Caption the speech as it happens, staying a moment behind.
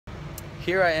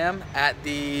here I am at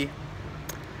the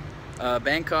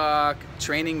Bangkok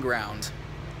training ground.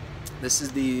 This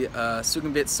is the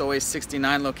Sukhumvit Soi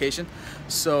 69 location.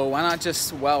 So why not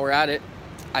just, while we're at it,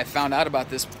 I found out about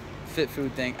this fit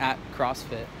food thing at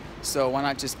CrossFit. So why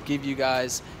not just give you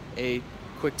guys a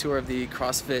quick tour of the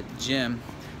CrossFit gym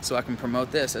so I can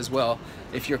promote this as well.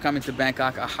 If you're coming to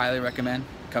Bangkok, I highly recommend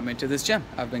coming to this gym.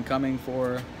 I've been coming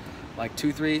for like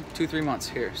two, three months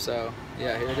here. So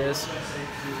yeah, here it is.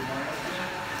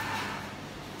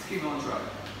 Keep on trucking.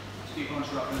 Keep on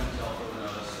trucking until further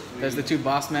notice. There's the two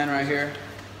boss men right here.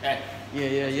 Hey.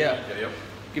 Yeah. Yep.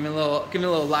 Give me a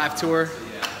little live tour.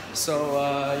 So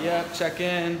yeah, check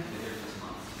in.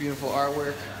 Beautiful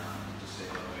artwork.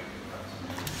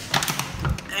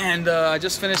 And I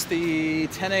just finished the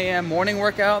 10 a.m. morning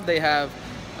workout. They have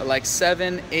like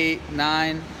 7, 8,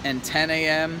 9, and 10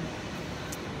 a.m.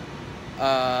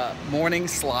 Morning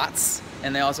slots,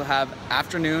 and they also have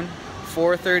afternoon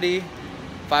 4:30,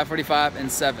 5:45,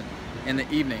 and 7 in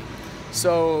the evening.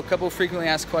 So a couple of frequently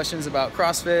asked questions about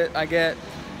CrossFit I get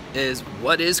is,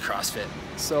 what is CrossFit?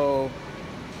 So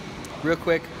real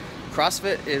quick,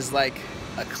 CrossFit is like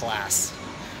a class.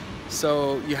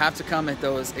 So you have to come at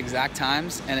those exact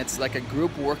times, and it's like a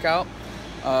group workout.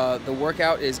 The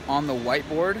workout is on the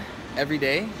whiteboard every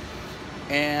day,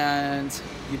 and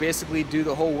you basically do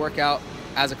the whole workout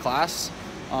as a class.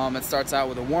 It starts out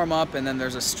with a warm-up, and then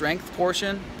there's a strength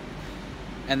portion,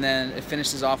 and then it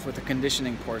finishes off with a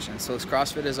conditioning portion. So this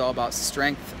CrossFit is all about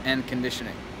strength and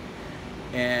conditioning,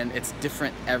 and it's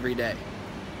different every day.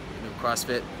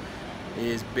 CrossFit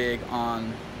is big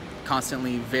on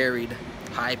constantly varied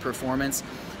high performance.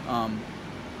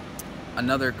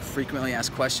 Another frequently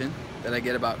asked question that I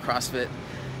get about CrossFit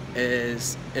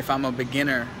is, if I'm a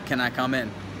beginner, can I come in?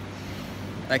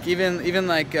 Like even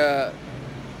like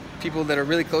people that are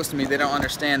really close to me, they don't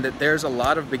understand that there's a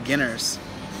lot of beginners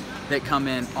that come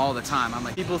in all the time. I'm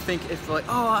like, people think if like,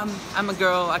 oh, I'm a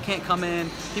girl, I can't come in.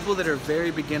 People that are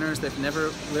very beginners, they've never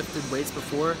lifted weights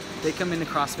before, they come into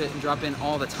CrossFit and drop in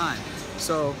all the time.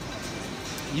 So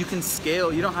you can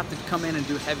scale. You don't have to come in and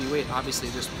do heavy weight. Obviously,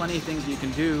 there's plenty of things you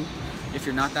can do if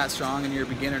you're not that strong and you're a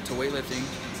beginner to weightlifting.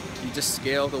 You just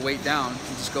scale the weight down.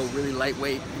 You just go really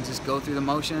lightweight and just go through the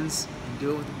motions and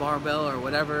do it with the barbell or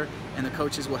whatever, and the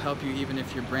coaches will help you even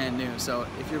if you're brand new. So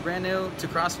if you're brand new to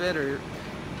CrossFit or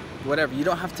whatever, you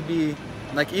don't have to be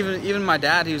like, even my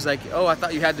dad, he was like, oh, I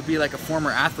thought you had to be like a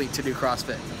former athlete to do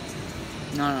CrossFit.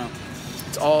 No.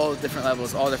 It's all different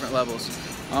levels,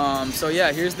 so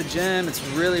yeah, here's the gym. It's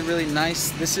really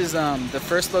nice. This is the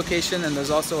first location, and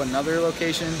there's also another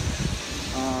location.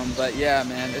 But yeah,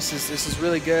 man, this is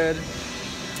really good.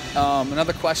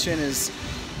 Another question is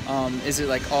it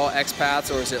like all expats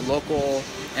or is it local?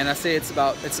 And I say it's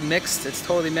mixed. It's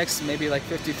totally mixed. Maybe like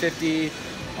 50-50,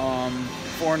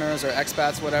 foreigners or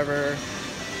expats, whatever.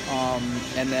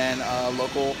 And then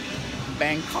local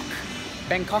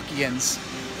Bangkokians,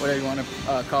 whatever you want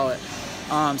to call it.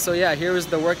 So yeah, here was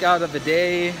the workout of the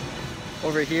day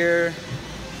over here.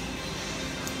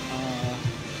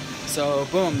 So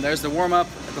boom, there's the warm-up.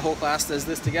 The whole class does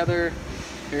this together.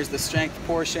 Here's the strength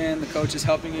portion. The coach is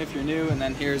helping you if you're new. And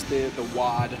then here's the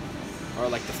WOD, or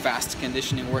like the fast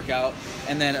conditioning workout.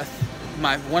 And then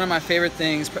one of my favorite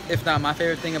things, if not my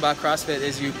favorite thing about CrossFit,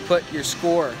 is you put your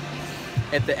score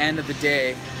at the end of the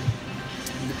day.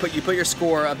 You put your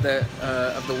score of the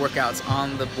workouts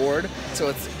on the board, so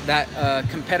it's that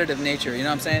competitive nature, you know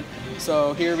what I'm saying?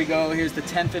 So here we go. Here's the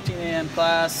 10:15 a.m.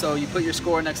 class. So you put your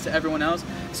score next to everyone else.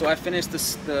 So I finished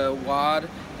the WOD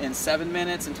in 7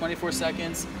 minutes and 24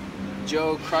 seconds.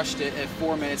 Joe crushed it at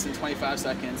 4 minutes and 25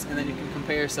 seconds, and then you can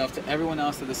compare yourself to everyone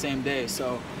else of the same day.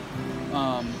 So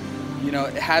you know,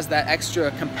 it has that extra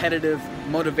competitive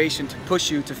motivation to push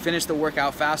you to finish the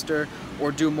workout faster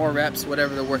or do more reps,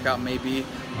 whatever the workout may be.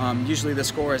 Usually the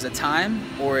score is a time,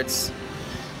 or it's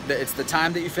the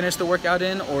time that you finish the workout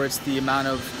in, or it's the amount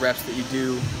of reps that you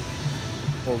do,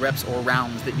 or reps or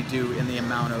rounds that you do in the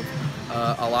amount of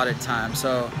allotted time.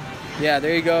 So yeah,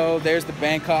 there you go. There's the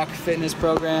Bangkok fitness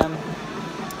program.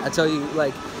 I tell you,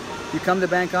 like, you come to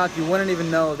Bangkok, you wouldn't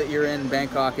even know that you're in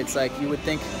Bangkok. It's like you would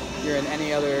think you're in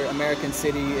any other American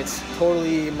city. It's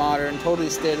totally modern,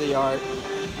 totally state-of-the-art.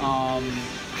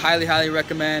 Highly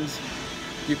recommend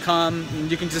you come.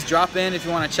 You can just drop in if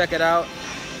you want to check it out.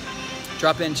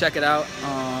 Drop in, check it out.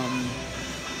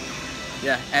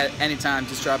 Yeah, at any time,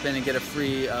 just drop in and get a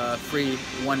free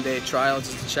one-day trial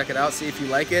just to check it out, see if you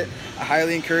like it. I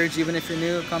highly encourage, even if you're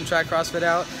new, come try CrossFit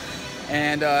out.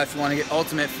 And if you want to get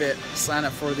ultimate fit, sign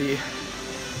up for the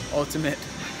ultimate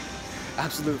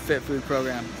absolute fit food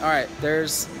program. All right,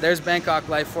 there's Bangkok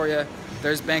life for you.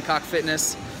 There's Bangkok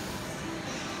fitness.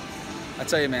 I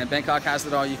tell you, man, Bangkok has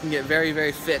it all. You can get very,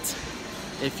 very fit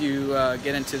if you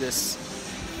get into this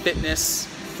fitness,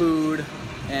 food,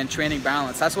 and training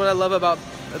balance. That's what I love about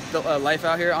the life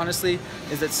out here, honestly,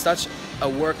 is it's such a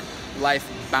work-life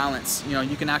balance. You know,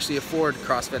 you can actually afford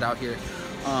CrossFit out here.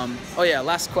 Oh yeah,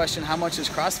 last question, how much is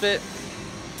CrossFit?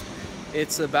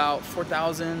 It's about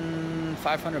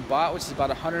 4,500 baht, which is about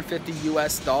 150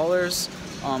 US dollars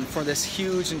for this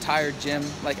huge entire gym.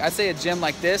 Like, I'd say a gym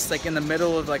like this, like in the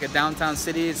middle of like a downtown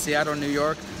city, Seattle, New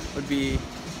York, would be,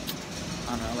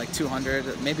 I don't know, like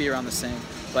 200, maybe around the same.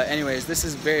 But anyways, this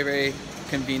is very, very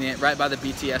convenient, right by the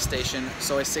BTS station,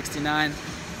 Soi 69.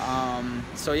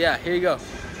 So yeah, here you go.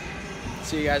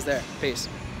 See you guys there. Peace.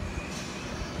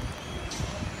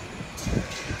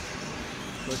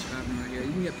 What's happening right here?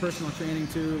 You can get personal training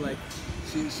too. Like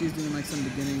she's doing like some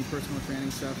beginning personal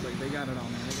training stuff. Like they got it all,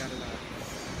 man. They got it all.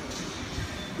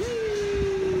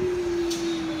 Woo!